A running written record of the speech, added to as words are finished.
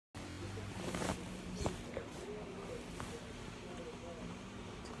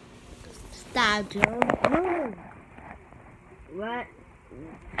What?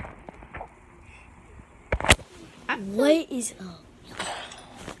 What is up?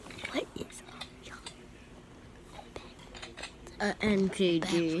 What is up, y'all?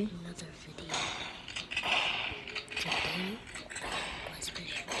 MTG. Another video. Today, my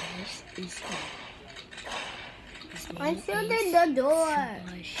special guest is his I name shut is the door.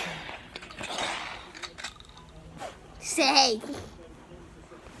 Sebastian. Say.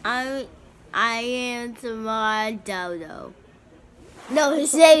 I am tomorrow Dodo. No,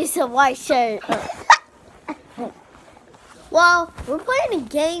 his name is a white shirt. Well, we're playing a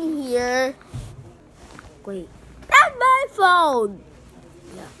game here. Wait, That's my phone.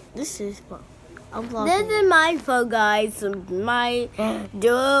 yeah, this is fun. I'm This vlogging. is my phone, guys. My my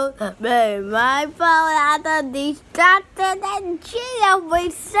phone. I got distracted and chill. We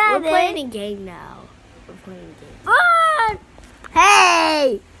said We're playing it. a game now. We're playing a game. Fun.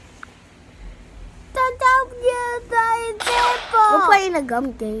 Hey. We're playing a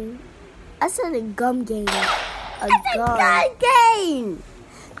gum game. I said a gum game. A It's a gum. good game.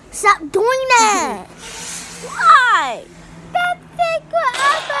 Stop doing that. Why? That's it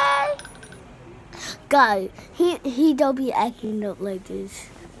forever. Guys, he don't be acting up like this.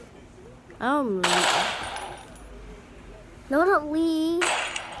 No, Don't leave.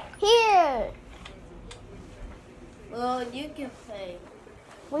 here. Well, you can play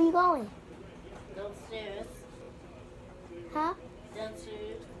Where you going? downstairs. Huh?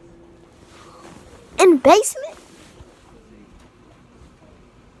 Downstairs. In the basement?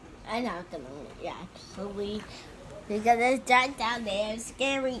 I'm not gonna actually because it's dark down there. It's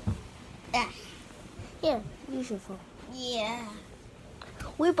scary. Here, use your phone. Yeah.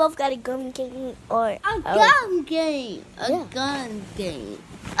 We both got a gum game or A gun game. A Yeah. gun game.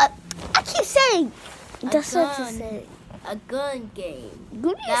 I keep saying. A That's what you gun. said. A gun game. You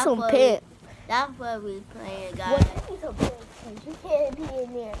need That's some what pants. That's what we playing, guys. What? You need some pants. You can't be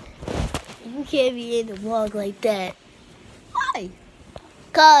in there. You can't be in the vlog like that. Why?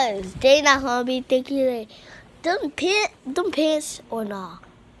 Cause they not gonna be thinking that them pants or nah.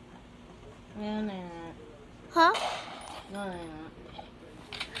 No, no, Huh? no, no, no.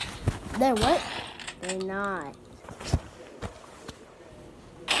 They're what? They're not.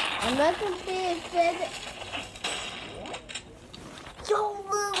 I'm not gonna be offended. Yo,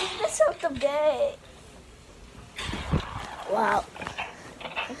 Lou, that's not the bed. Wow.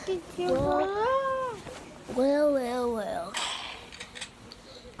 I think you're Well.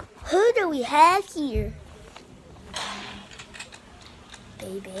 Who do we have here?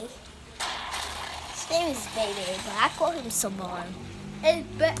 Baby. His name is Baby, but I call him Saban.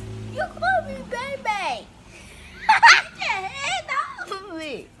 You call me baby. Get your hand off of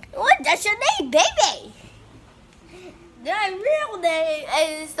me. What? That's your name, Baby. My real name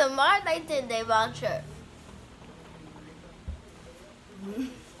is Samar Nathan Devonshire.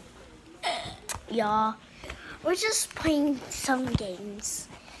 Y'all, we're just playing some games.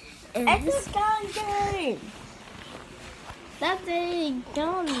 And It's a gun game. That's a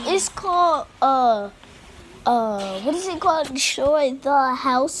gun. it's called, what is it called? Destroy the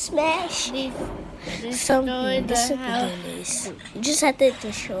House Smash? Something. That's what the game is. You just have to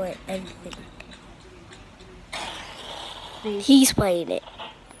destroy everything. He's playing it.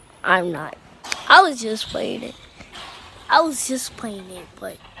 I'm not. I was just playing it.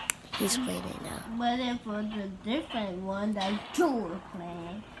 But he's playing it now. But if for the different one that you were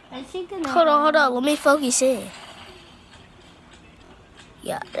playing, and she can Hold on. Let me focus in.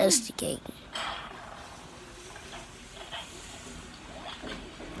 Yeah, that's the game.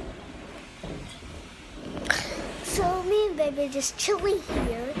 So me and Baby just chilling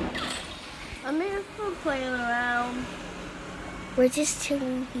here. I'm here for playing around. We're just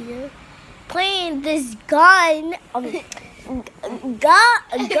chilling here, playing this gun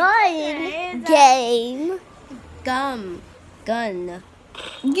game. Gun.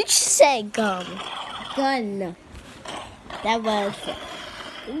 You just said gum. Gun. That was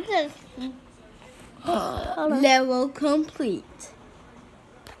just level complete.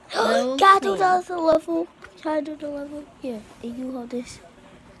 Level Gotta do complete. the level. Try to do the level. Here, and you hold this.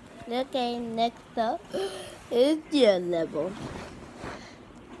 Okay, next up is your level.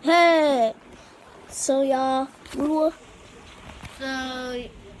 Hey. So y'all, we will So,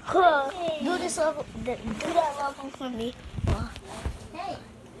 do this level. Do that level for me. hey,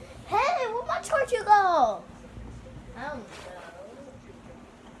 Hey, where my charger go? I don't know.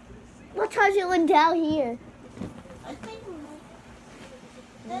 My charger went down here. I think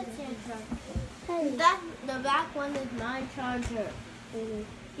that's your charger. Hey. The back one is my charger.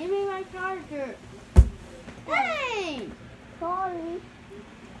 Give me my charger. Hey! Sorry.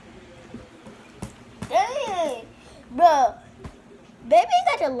 Dang. Bro, baby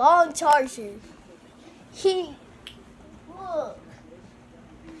got a long charger. Look.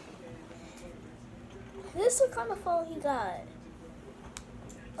 This is what kind of phone he got.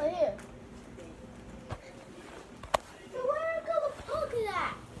 Right here. So where am I gonna plug it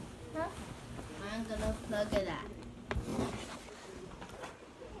at? Huh? I'm gonna plug it at.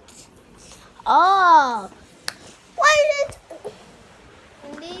 Oh. Why is it?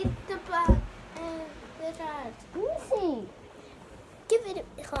 Need the plug and the charge. Let me see. Give it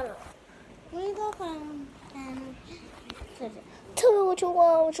a, hold on. We go from and Tell me what you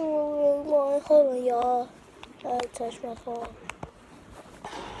want, Hold on, y'all. I touch my phone.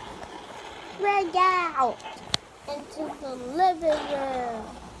 right out into the living room.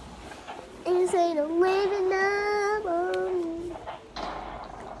 Inside the living room.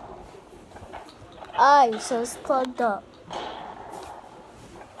 Alright, so it's plugged up.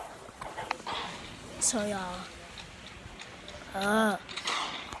 So y'all.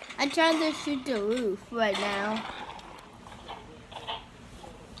 I'm trying to shoot the roof right now.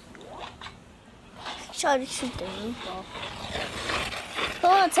 Try to shoot the roof off.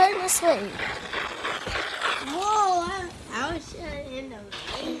 Come on, turn this way. Whoa, I was shooting in the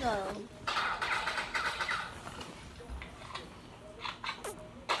window.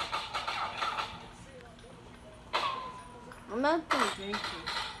 I'm not gonna drink it.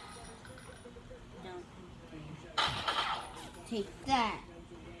 Don't drink. Take that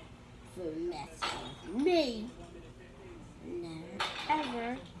for messing with me. Never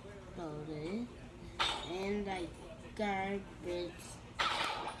ever loaded and like garbage.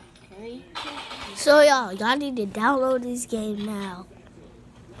 So y'all need to download this game now.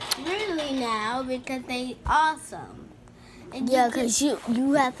 Really now because they awesome. And Yeah, cause you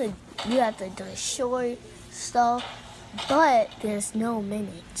have to destroy stuff, but there's no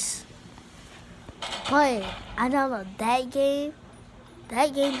minutes. But I downloaded that game.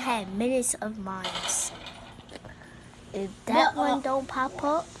 That game had minutes of mines. If that one don't pop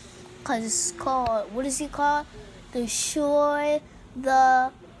up, cause it's called, what is it called? Destroy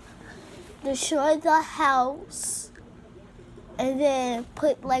the house, and then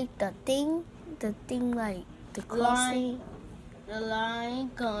put like the thing like the crossing. The line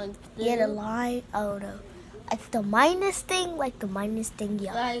going through. Yeah, the line. I don't know. Like the minus thing,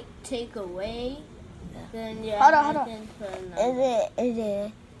 yeah. Like take away. Yeah. Then Hold on. And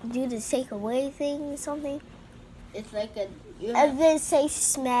then do the take away thing or something. It's like a. And then say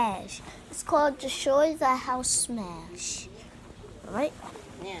smash. It's called Destroy the House Smash. Alright?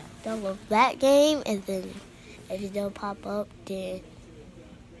 Yeah. Download that game, and then if it don't pop up, then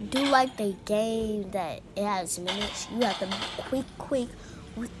do like the game that it has minutes. You have to be quick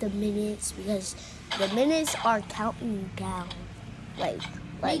with the minutes, because the minutes are counting down. Like.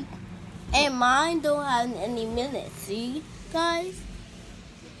 And mine don't have any minutes. See, guys?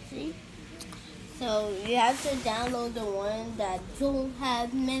 See? So you have to download the one that don't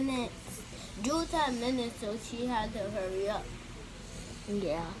have minutes. Jules have minutes, so she had to hurry up.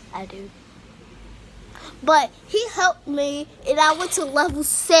 Yeah, I do. But he helped me, and I went to level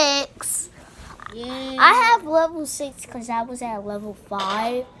 6. Yeah. I have level 6 because I was at level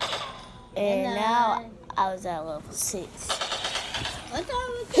 5, and now I was at level 6. What's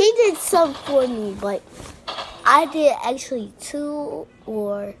wrong with He did some for me, but I did actually 2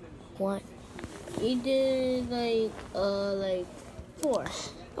 or 1. He did like 4.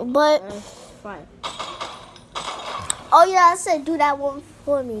 But 5. oh yeah, I said do that one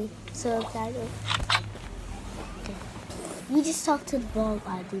for me. So okay. You just talk to the ball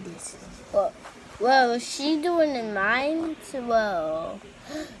while I do this. Well, she doing it mine. So, well,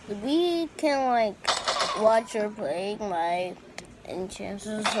 we can like watch her play and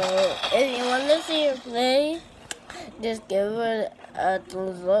chances. So if you want to see her play, just give her a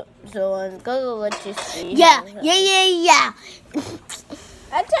thumbs up. So I'm gonna let you see. Yeah.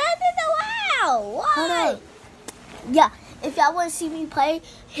 I turned it around. Why? Hold on. Yeah, if y'all want to see me play,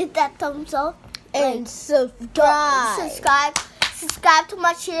 hit that thumbs up And subscribe. Subscribe to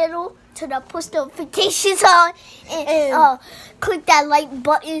my channel, turn up post notifications on, and click that like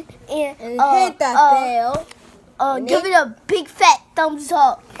button and hit that bell. Give it a big fat thumbs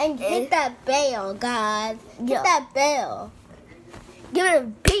up And hit that bell, guys. Hit Yeah. that bell. Give it a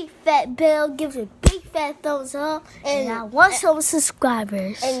big fat bell. Give it a big fat thumbs up. And I want some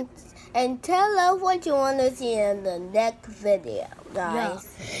subscribers. And tell us what you want to see in the next video, guys.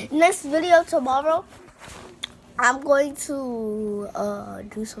 Next video tomorrow, I'm going to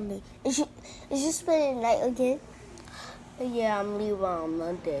do something. Is you spending the night again? Yeah, I'm leaving on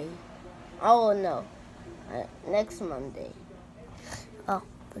Monday. Oh, no. Next Monday. Oh,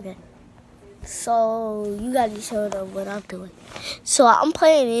 okay. So you gotta show them what I'm doing. So I'm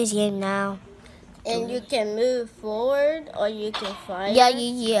playing this game now. And you can move forward or you can fire.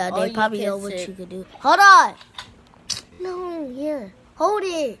 Yeah. Or They probably you know can what sit. you can do. Hold on. No, here. Hold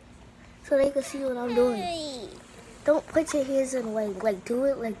it. So they can see what I'm doing. Hey. Don't put your hands in the way. Like, do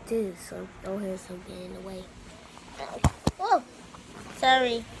it like this. So no hands will get in the way. Oh,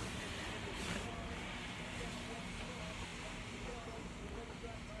 sorry.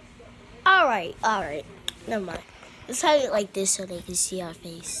 Alright. Never mind. Let's have it like this so they can see our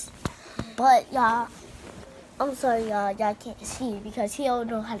face. But y'all, I'm sorry y'all can't see it because he don't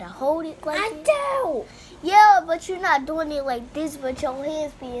know how to hold it like I this. do. Yeah, but you're not doing it like this, but your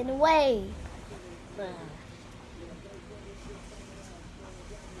hands be in the way.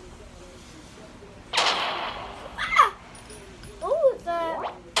 What was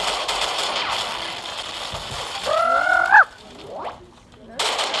that?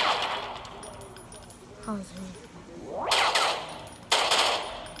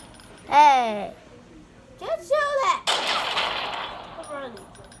 Hey. Just show that.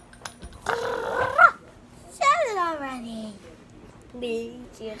 Show it already.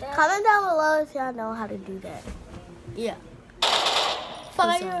 Comment down below if y'all know how to do that. Yeah.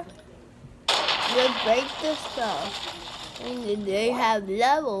 Fire. You break the stuff. And they have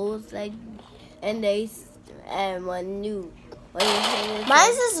levels like, and when you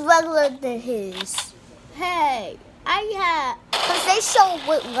Mine's is regular than his. Hey, I Because they show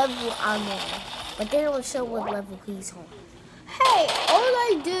what level I'm on. But they don't show what level he's on. Hey, all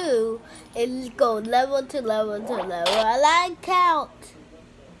I do is go level to level to level, and I count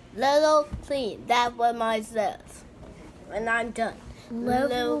level clean. That's what mine says. When I'm done.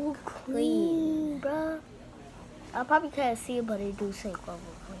 Level clean, bruh. I probably can't see it, but they do say level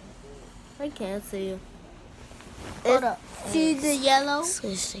clean. I can't see you. Hold up. See the yellow?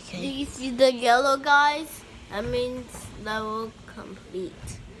 Switch the Do cake. you see the yellow, guys? That means level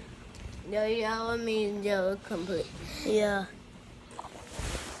complete. The yellow means yellow complete. Yeah.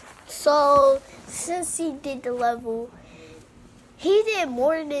 So, since he did the level, he did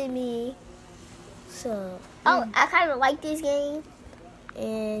more than me. So, I kind of like this game.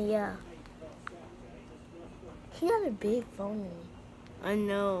 And yeah. He got a big phone. I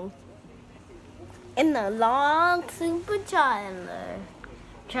know. In the long supercharger.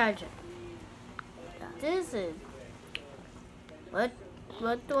 This is what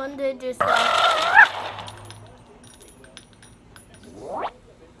one did you say?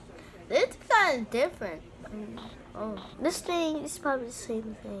 This is kind of different. Oh, This thing is probably the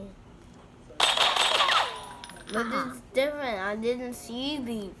same thing. but it's different. I didn't see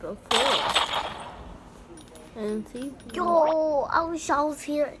these before. And see. Yo, I wish I was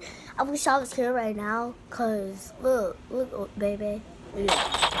here. I wish I was here right now. Cause look, baby.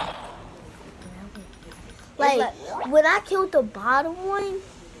 Yeah. Like when I killed the bottom one,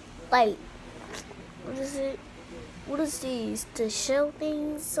 like what is it? What is these? The shell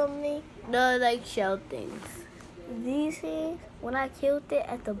things, something? No, like shell things. These things. When I killed it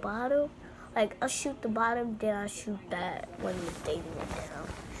at the bottom, like I shoot the bottom, then I shoot that when the thing went down.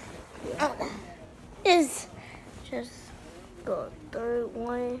 Yeah. It's just The third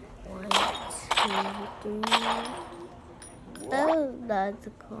one. 1, 2, 3. oh, that's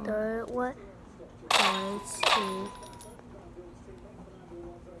cool. Third one. 1,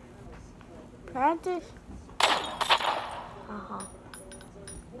 2. Practice. Uh-huh.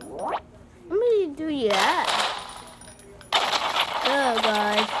 Let me do that. Oh,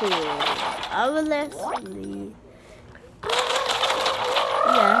 guys, here. I will let sleep.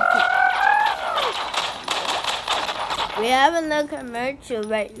 Yeah. We have a commercial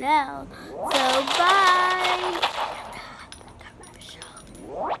right now. So, bye.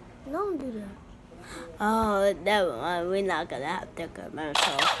 Don't do that. Oh, never mind. We're not going to have the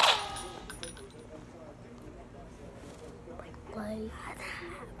commercial.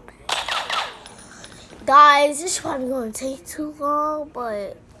 Guys, this is probably going to take too long,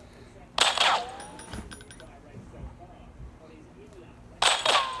 but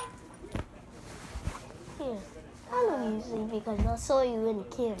here, I don't usually because I saw you in the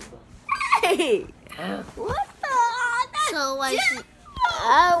camera. Hey! What the? So, like,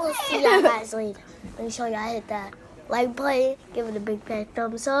 I will see y'all guys later. Let me show y'all hit that like button, give it a big fat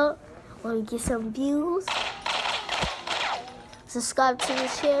thumbs up. Want to get some views? Subscribe to the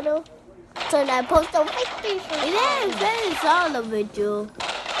channel. Turn that post notification. It is. That is all of it, Joe.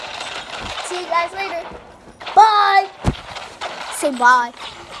 See you guys later. Bye. Say bye.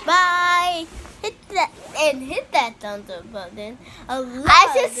 Bye. Hit that thumbs up button.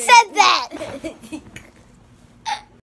 I just said that.